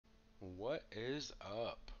What is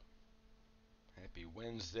up? Happy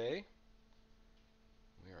Wednesday.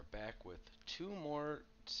 We are back with two more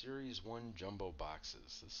Series 1 jumbo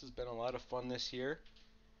boxes. This has been a lot of fun this year.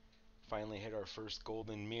 Finally hit our first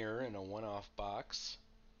golden mirror in a one-off box.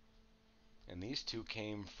 And these two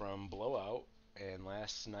came from Blowout, and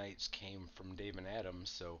last night's came from Dave and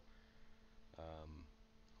Adams, so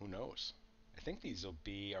who knows? I think these will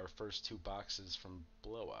be our first two boxes from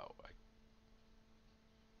Blowout.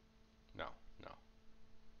 No.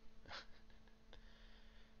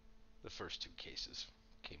 The first two cases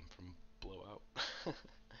came from Blowout.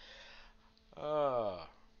 uh,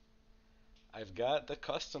 I've got the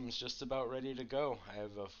customs just about ready to go. I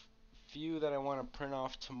have a few that I want to print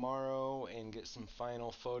off tomorrow and get some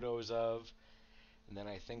final photos of. And then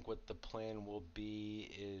I think what the plan will be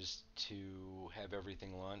is to have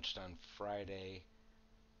everything launched on Friday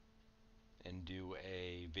and do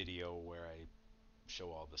a video where I show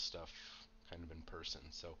all the stuff kind of in person.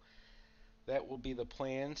 So that will be the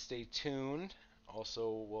plan. Stay tuned.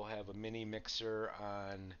 Also, we'll have a mini mixer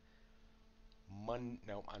on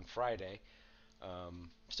Friday.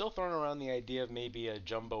 Still throwing around the idea of maybe a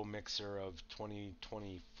jumbo mixer of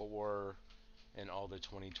 2024 and all the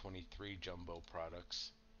 2023 jumbo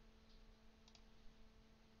products.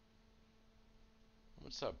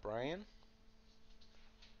 What's up, Brian?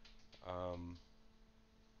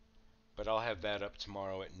 But I'll have that up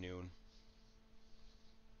tomorrow at noon.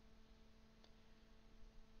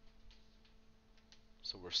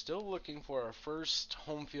 So we're still looking for our first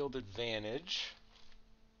home field advantage.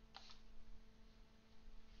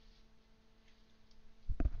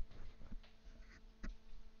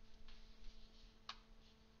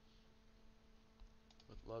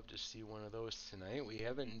 Would love to see one of those tonight. We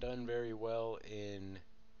haven't done very well in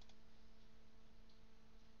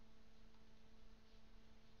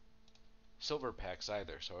silver packs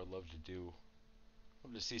either, so I'd love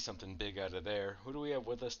to see something big out of there. Who do we have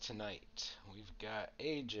with us tonight? We've got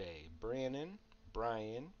AJ, Brandon,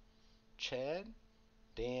 Brian, Chad,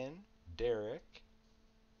 Dan, Derek,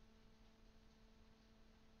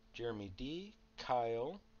 Jeremy D,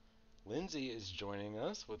 Kyle. Lindsay is joining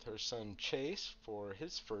us with her son Chase for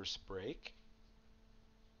his first break.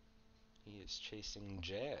 He is chasing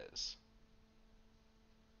Jazz.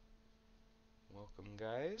 Welcome,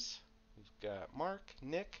 guys. We've got Mark,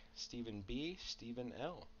 Nick, Stephen B, Stephen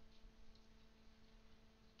L.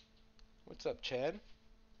 What's up, Chad?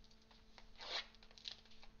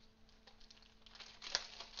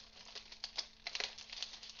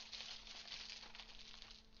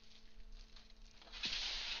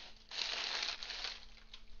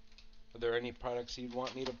 Are there any products you'd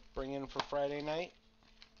want me to bring in for Friday night?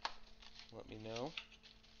 Let me know.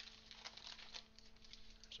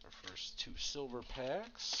 There's our first two silver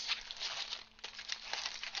packs.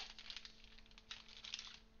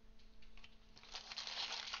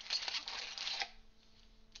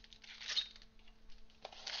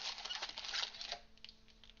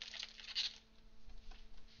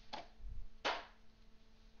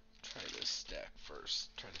 Try this stack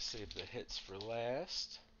first. Try to save the hits for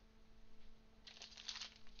last.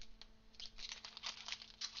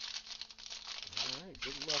 Alright,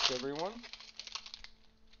 good luck, everyone.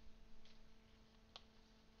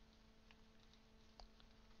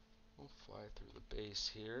 We'll fly through the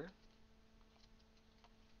base here.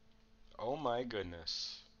 Oh my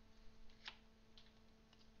goodness.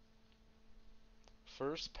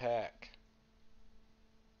 First pack.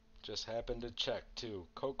 Just happened to check too.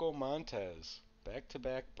 Coco Montez.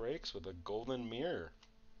 Back-to-back breaks with a golden mirror.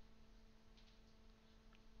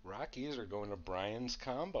 Rockies are going to Brian's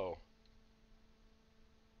combo.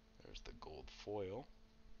 There's the gold foil.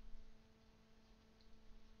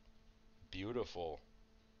 Beautiful.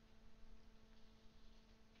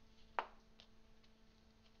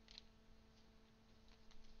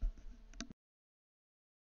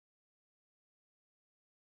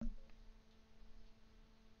 I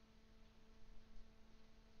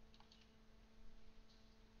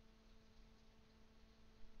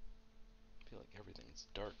feel like everything's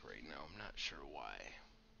dark right now. I'm not sure why.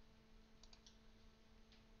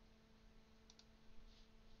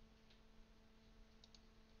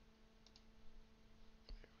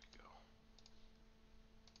 There we go.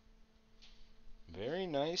 Very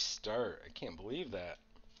nice start. I can't believe that.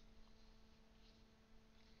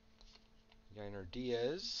 Yainer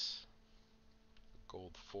Diaz,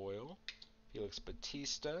 gold foil. Felix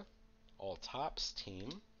Batista, all TOPPS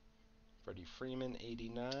team. Freddie Freeman,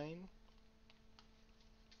 89.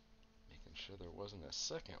 Making sure there wasn't a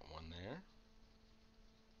second one there.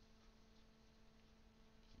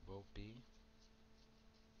 Volpe.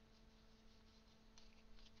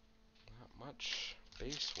 much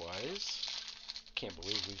base-wise. Can't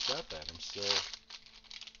believe we've got that.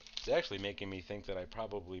 It's actually making me think that I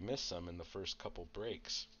probably missed some in the first couple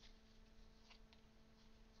breaks.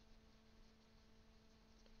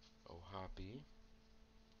 Oh, Hoppy.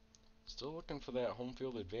 Still looking for that home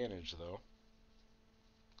field advantage, though.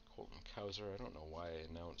 Colton Cowser, I don't know why I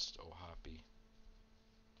announced Oh, Hoppy.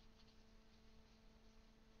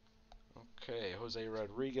 Okay, Jose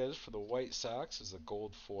Rodriguez for the White Sox is a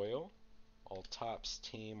gold foil. All Topps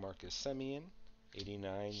team, Marcus Semien,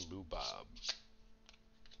 89, Lou Bob.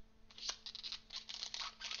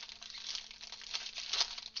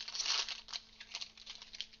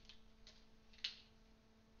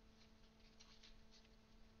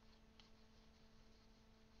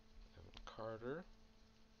 Evan Carter.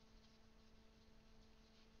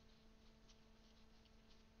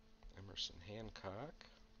 Emerson Hancock.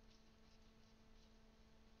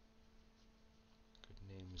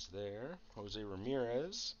 Good names there. Jose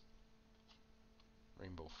Ramirez.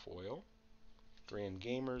 Rainbow foil. Grand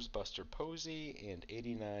Gamers, Buster Posey, and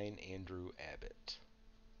 89, Andrew Abbott.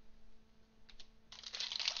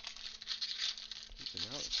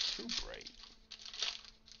 Now it's too bright.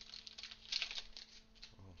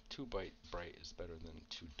 Well, too bright is better than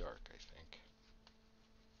too dark, I think.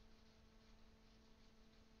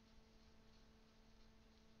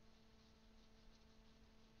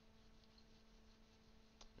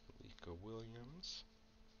 Lika Williams,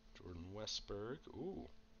 Jordan Westberg, ooh,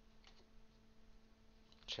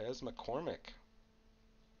 Chas McCormick,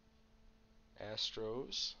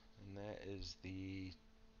 Astros, and that is the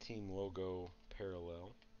team logo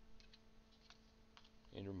parallel.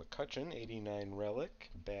 Andrew McCutchen, 89 relic,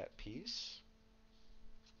 bat piece.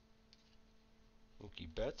 Mookie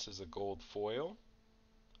Betts is a gold foil.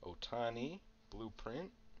 Otani,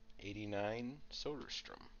 blueprint, 89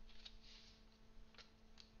 Soderstrom.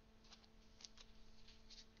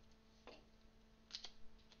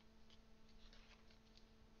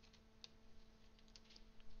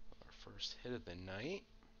 Our first hit of the night.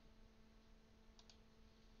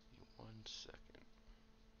 1 second.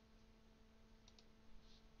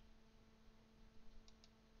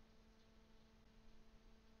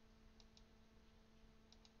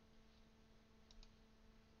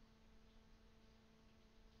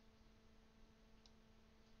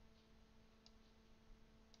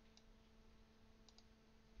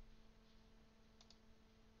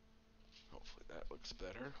 Hopefully that looks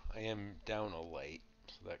better. I am down a light,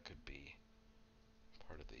 so that could be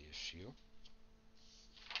part of the issue.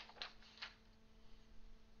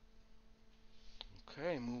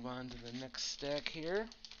 Okay, move on to the next stack here.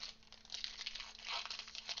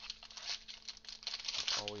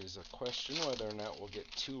 Always a question whether or not we'll get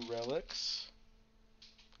 2 relics.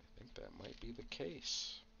 I think that might be the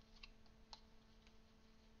case.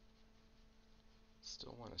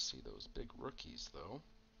 Still want to see those big rookies, though.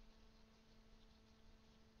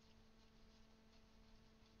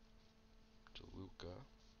 DeLuca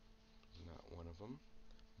is not one of them.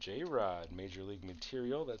 J-Rod, Major League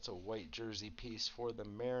Material. That's a white jersey piece for the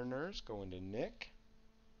Mariners, going to Nick.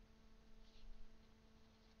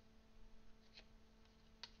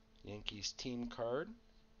 Yankees team card,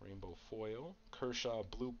 rainbow foil. Kershaw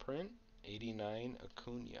blueprint, 89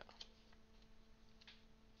 Acuna.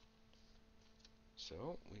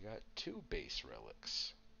 So we got 2 base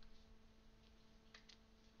relics.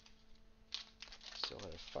 Still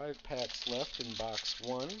have 5 packs left in box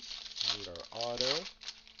 1. Need our auto.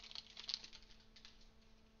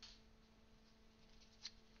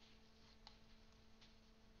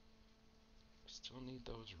 Still need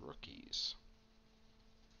those rookies.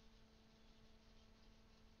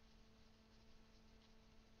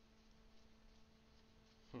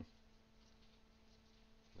 Not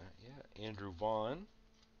yet. Andrew Vaughn,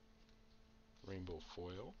 rainbow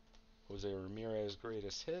foil. Jose Ramirez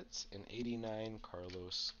greatest hits, and 89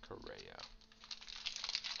 Carlos Correa.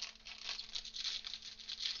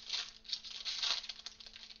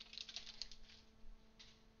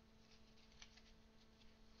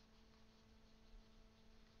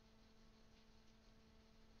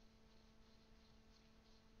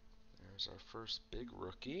 There's our first big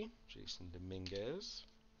rookie, Jason Dominguez.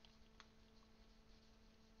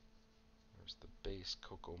 There's the base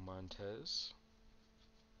Coco Montez.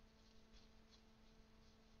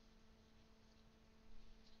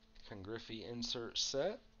 Ken Griffey insert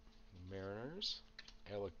set, Mariners.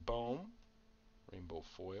 Alec Bohm, rainbow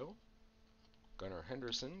foil. Gunnar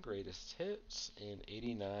Henderson, greatest hits, and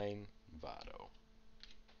 89 Votto.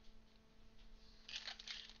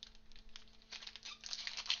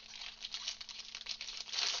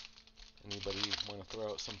 Anybody want to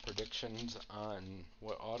throw out some predictions on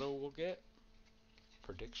what auto we'll get?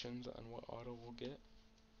 predictions on what auto we'll get?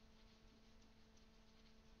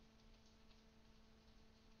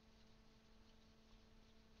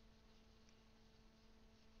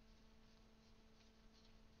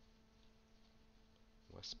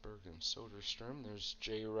 Westberg and Soderstrom. There's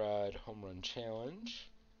J-Rod Home Run Challenge.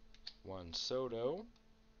 Juan Soto,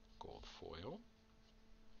 gold foil.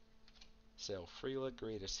 Sale Frelick,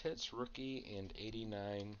 Greatest Hits, Rookie, and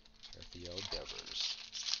 89, Rafael Devers.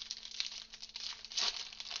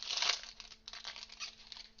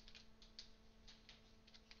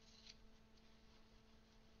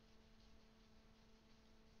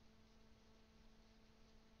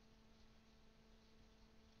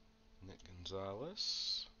 Nick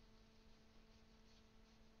Gonzalez.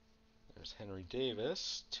 There's Henry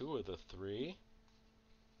Davis, 2 of the 3.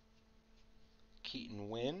 Keaton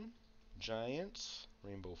Wynn, Giants,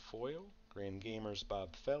 Rainbow Foil. Grand Gamers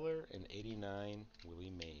Bob Feller, and 89,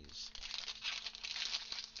 Willie Mays.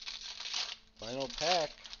 Final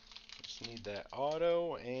pack. Just need that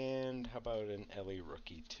auto, and how about an Ellie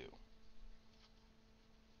rookie too?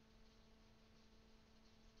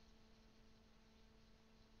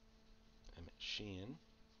 Emmett Sheehan.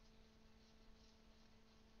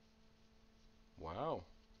 Wow.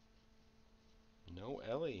 No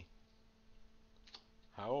Ellie.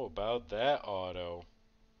 How about that auto?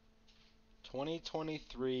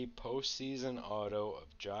 2023 postseason auto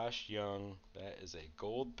of Josh Young. That is a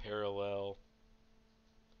gold parallel.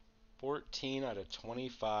 14 out of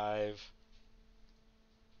 25.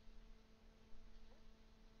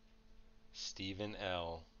 Stephen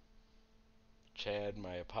L. Chad,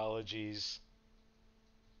 my apologies.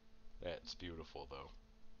 That's beautiful, though.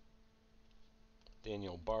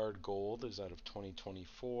 Daniel Bard gold is out of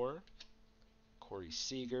 2024. Corey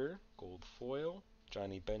Seager, gold foil.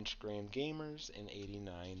 Johnny Bench Grand Gamers, and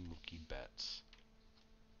 89 Mookie Betts.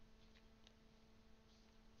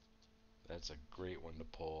 That's a great one to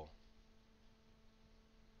pull.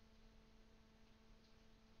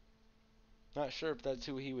 Not sure if that's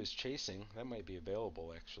who he was chasing. That might be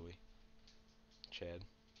available, actually. Chad.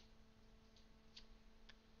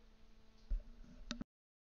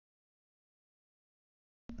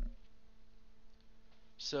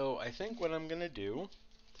 So I think what I'm going to do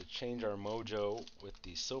to change our mojo with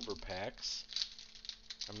the silver packs,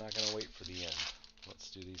 I'm not going to wait for the end. Let's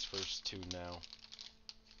do these first 2 now.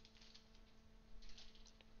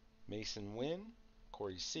 Mason Wynn,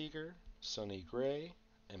 Corey Seager, Sonny Gray,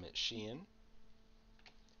 Emmett Sheehan.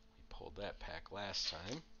 We pulled that pack last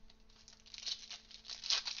time.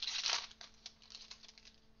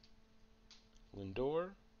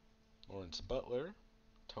 Lindor, Lawrence Butler,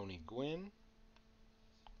 Tony Gwynn,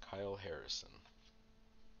 Kyle Harrison.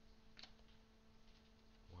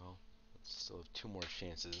 Well, let's still have 2 more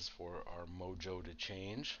chances for our mojo to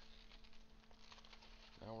change.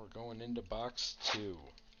 Now we're going into box 2.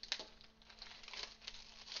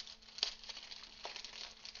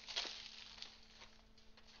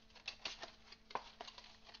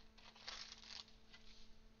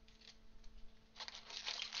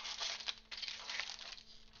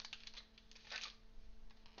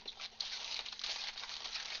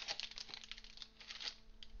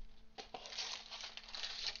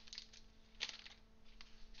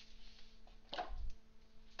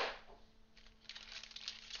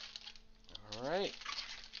 All right.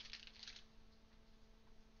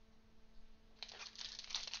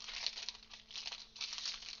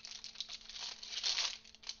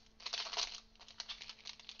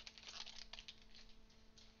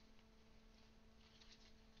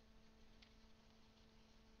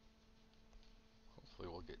 Hopefully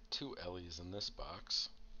we'll get 2 Ellies in this box.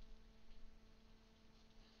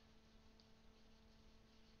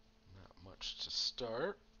 Not much to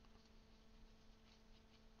start.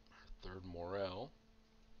 Our 3rd Morel.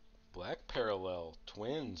 Black Parallel,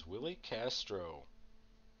 Twins, Willie Castro.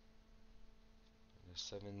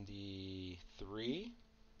 73.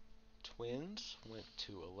 Twins went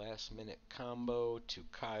to a last-minute combo to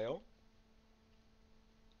Kyle.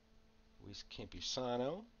 Luis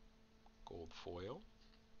Campusano, gold foil.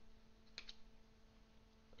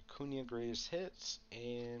 Acuna Greatest Hits,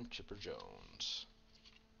 and Chipper Jones.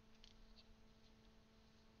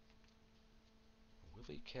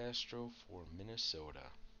 Willie Castro for Minnesota.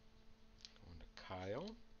 Going to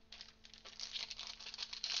Kyle.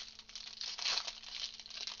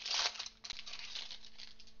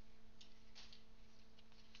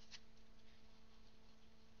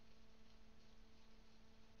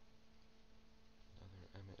 Another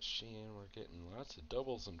Emmett Sheehan. We're getting lots of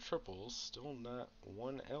doubles and triples. Still not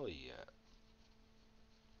 1 Ellie yet.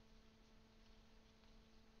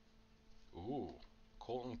 Ooh,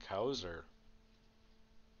 Colton Cowser.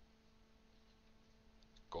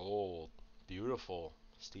 Gold. Beautiful.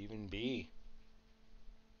 Stephen B.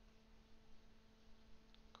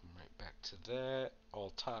 Come right back to that.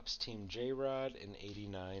 All Topps Team J-Rod and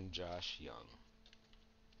 89 Josh Young.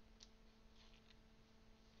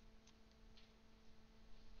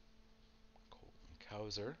 Colton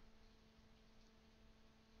Cowser.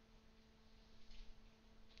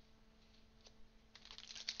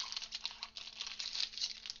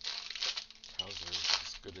 Cowser is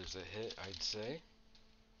as good as a hit, I'd say.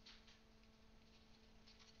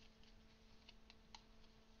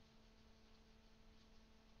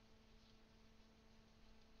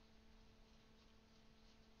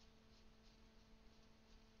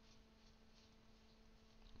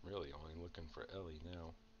 Really only looking for Ellie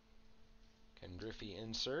now. Ken Griffey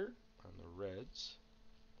insert on the Reds.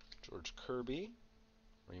 George Kirby,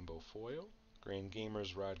 Rainbow Foil. Grand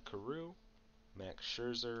Gamers Rod Carew. Max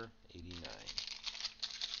Scherzer, 89.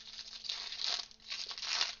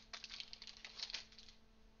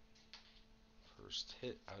 First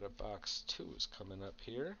hit out of box 2 is coming up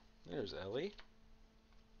here. There's Ellie.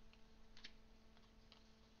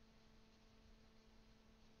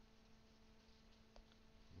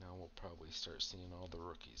 Now we'll probably start seeing all the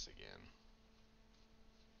rookies again.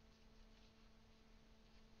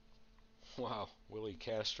 Wow, Willie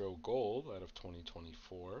Castro gold out of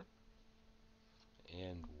 2024.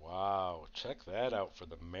 And wow, check that out for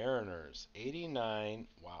the Mariners. 89.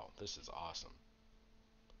 Wow, this is awesome.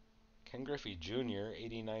 Ken Griffey Jr.,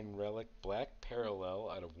 89 relic, black parallel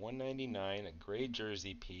out of 199, a gray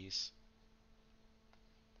jersey piece.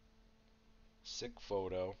 Sick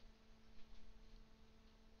photo.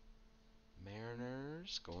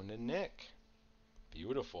 Mariners going to Nick.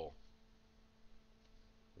 Beautiful.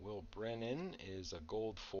 Will Brennan is a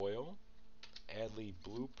gold foil. Adley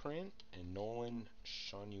blueprint and Nolan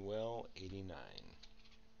Shanuel 89.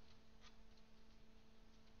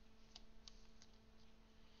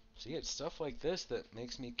 See, it's stuff like this that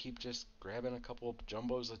makes me keep just grabbing a couple of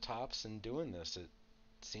jumbos of Topps and doing this. It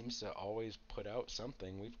seems to always put out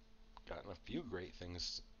something. We've gotten a few great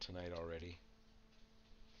things tonight already.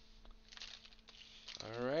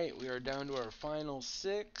 Alright, we are down to our final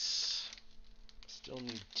 6. Still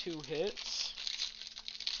need 2 hits.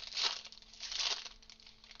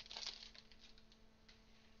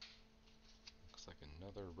 Looks like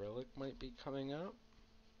another relic might be coming up.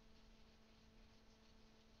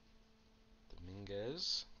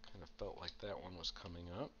 Dominguez. Kind of felt like that one was coming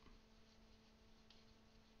up.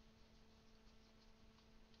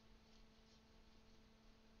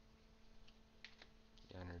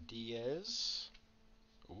 Yanner Diaz.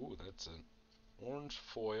 Ooh, that's an orange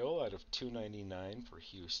foil out of 299 for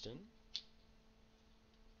Houston.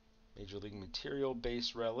 Major League Material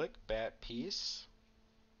base relic, bat piece.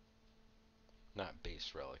 Not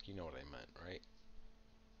base relic, you know what I meant, right?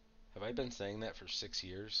 Have I been saying that for 6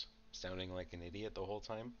 years? Sounding like an idiot the whole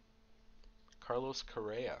time? Carlos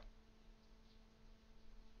Correa.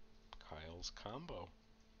 Kyle's combo.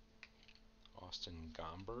 Austin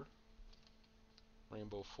Gomber.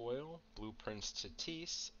 Rainbow foil. Blueprints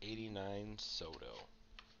Tatis. 89 Soto.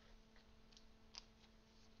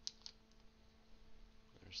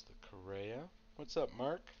 There's the Correa. What's up,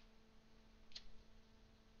 Mark?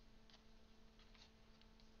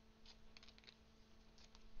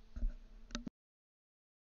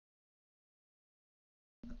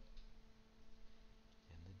 And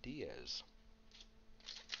the Diaz.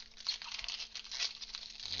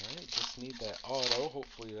 Alright, just need that auto.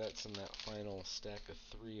 Hopefully that's in that final stack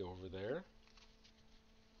of 3 over there.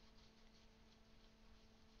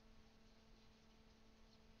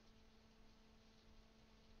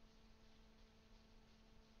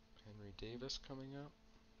 Henry Davis coming up.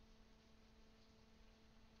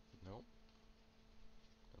 Nope.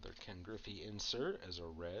 Another Ken Griffey insert as a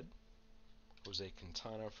red. Jose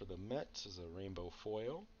Quintana for the Mets as a rainbow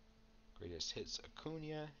foil. Greatest hits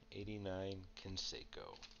Acuna, 89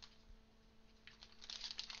 Canseco.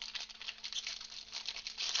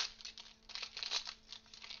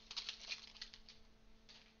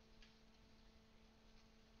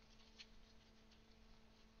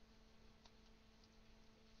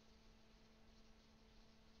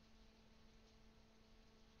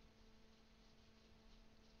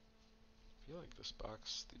 I feel like this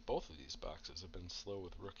box, both of these boxes have been slow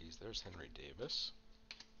with rookies. There's Henry Davis.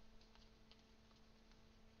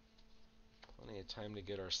 Plenty of time to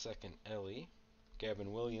get our second Ellie.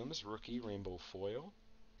 Gavin Williams, rookie, rainbow foil.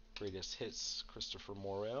 Greatest hits Christopher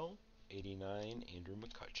Morel, 89 Andrew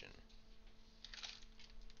McCutchen.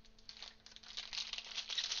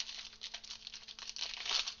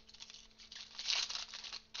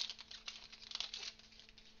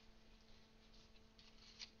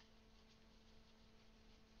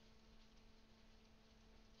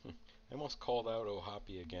 I almost called out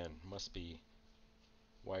O'Hoppe again. Must be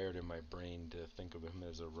wired in my brain to think of him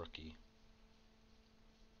as a rookie.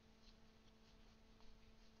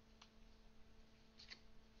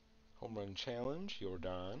 Home Run Challenge,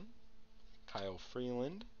 Jordan. Kyle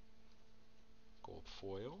Freeland, gold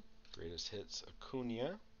foil. Greatest hits,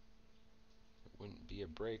 Acuna. It wouldn't be a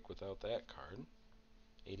break without that card.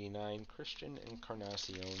 89, Christian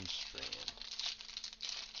Encarnacion Strand.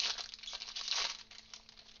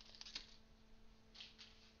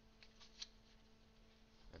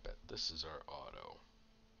 I bet this is our auto.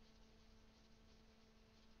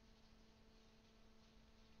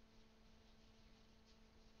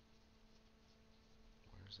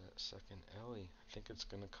 Where's that second Ellie? I think it's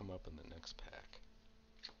going to come up in the next pack.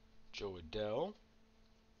 Joe Adele,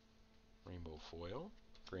 rainbow foil.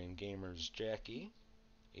 Grand Gamers Jackie,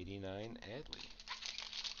 89 Adley.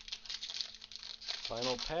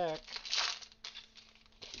 Final pack.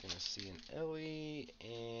 We're going to see an Ellie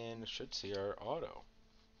and should see our auto.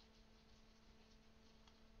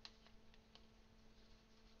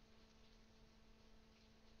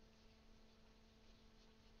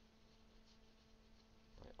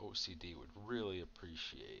 My OCD would really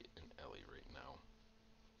appreciate an Ellie right now.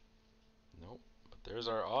 Nope. But there's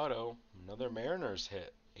our auto. Another Mariners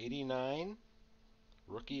hit. 89.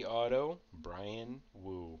 Rookie auto. Brian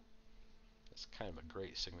Wu. That's kind of a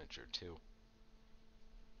great signature, too.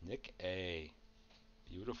 Nick A.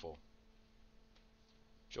 Beautiful.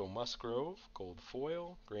 Joe Musgrove. Gold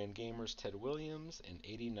foil. Grand Gamers Ted Williams. And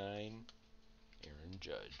 89. Aaron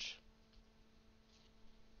Judge.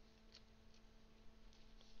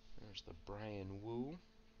 There's the Brian Wu.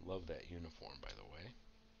 Love that uniform, by the way.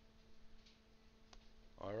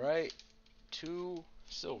 All right. 2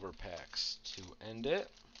 silver packs to end it.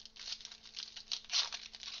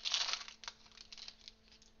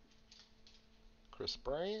 Chris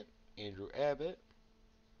Bryant, Andrew Abbott,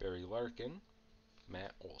 Barry Larkin,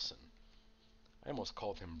 Matt Olson. I almost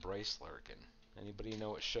called him Bryce Larkin. Anybody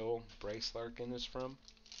know what show Bryce Larkin is from?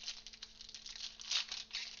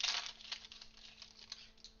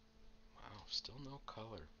 Wow, still no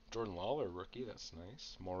color. Jordan Lawler, rookie, that's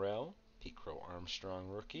nice. Morel, Pete Crow Armstrong,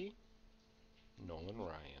 rookie. Nolan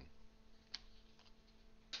Ryan.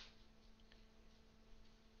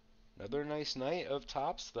 Another nice night of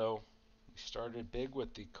Topps, though. We started big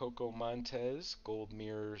with the Coco Montez Gold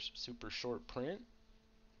Mirrors Super Short Print.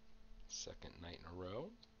 Second night in a row.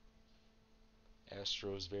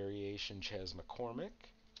 Astros Variation Chas McCormick.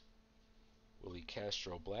 Willie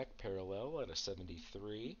Castro Black Parallel at a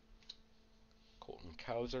 73. Colton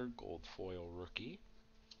Cowser Gold Foil Rookie.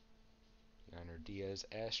 Yainer Diaz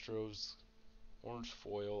Astros Orange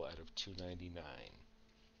Foil out of 299.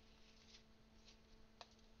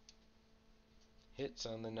 Hits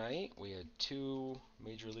on the night, we had 2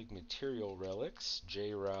 Major League Material relics.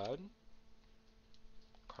 J-Rod,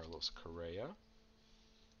 Carlos Correa.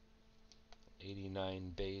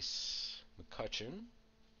 89 base McCutchen.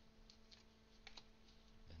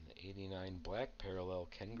 And the 89 black parallel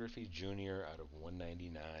Ken Griffey Jr. out of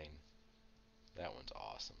 199. That one's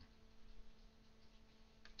awesome.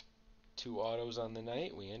 2 autos on the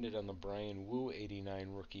night. We ended on the Brian Wu 89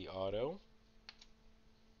 rookie auto.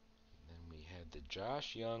 And then we had the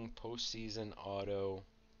Josh Young postseason auto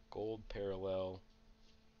gold parallel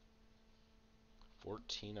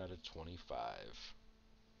 14 out of 25.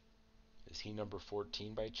 Is he number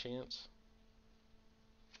 14 by chance?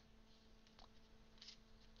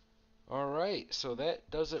 Alright, so that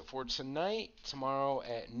does it for tonight. Tomorrow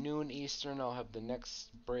at noon Eastern, I'll have the next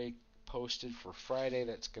break posted for Friday.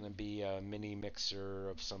 That's going to be a mini mixer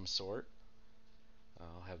of some sort.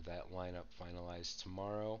 I'll have that lineup finalized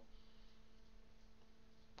tomorrow.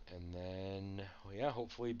 And then, well, yeah,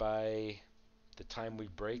 hopefully by the time we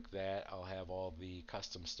break that, I'll have all the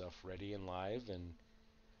custom stuff ready and live, and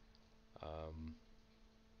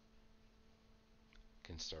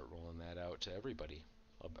can start rolling that out to everybody.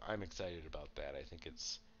 I'm excited about that. I think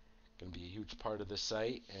it's going to be a huge part of the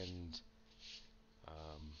site, and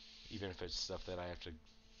even if it's stuff that I have to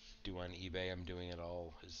do on eBay, I'm doing it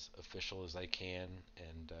all as official as I can,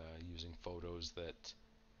 and using photos that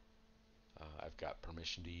I've got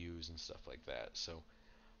permission to use and stuff like that. So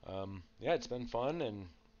yeah, it's been fun, and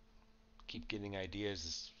keep getting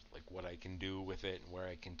ideas like what I can do with it and where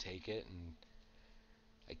I can take it, and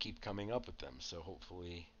I keep coming up with them. So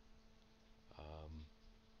hopefully,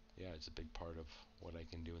 yeah, it's a big part of what I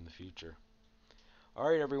can do in the future.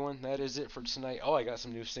 Alright, everyone, that is it for tonight. Oh, I got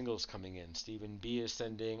some new singles coming in. Stephen B is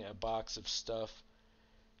sending a box of stuff,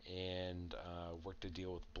 and worked a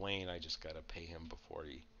deal with Blaine. I just got to pay him before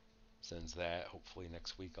he sends that. Hopefully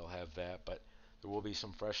next week I'll have that. But there will be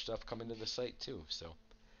some fresh stuff coming to the site too. So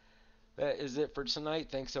that is it for tonight.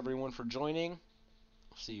 Thanks everyone for joining.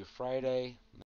 See you Friday.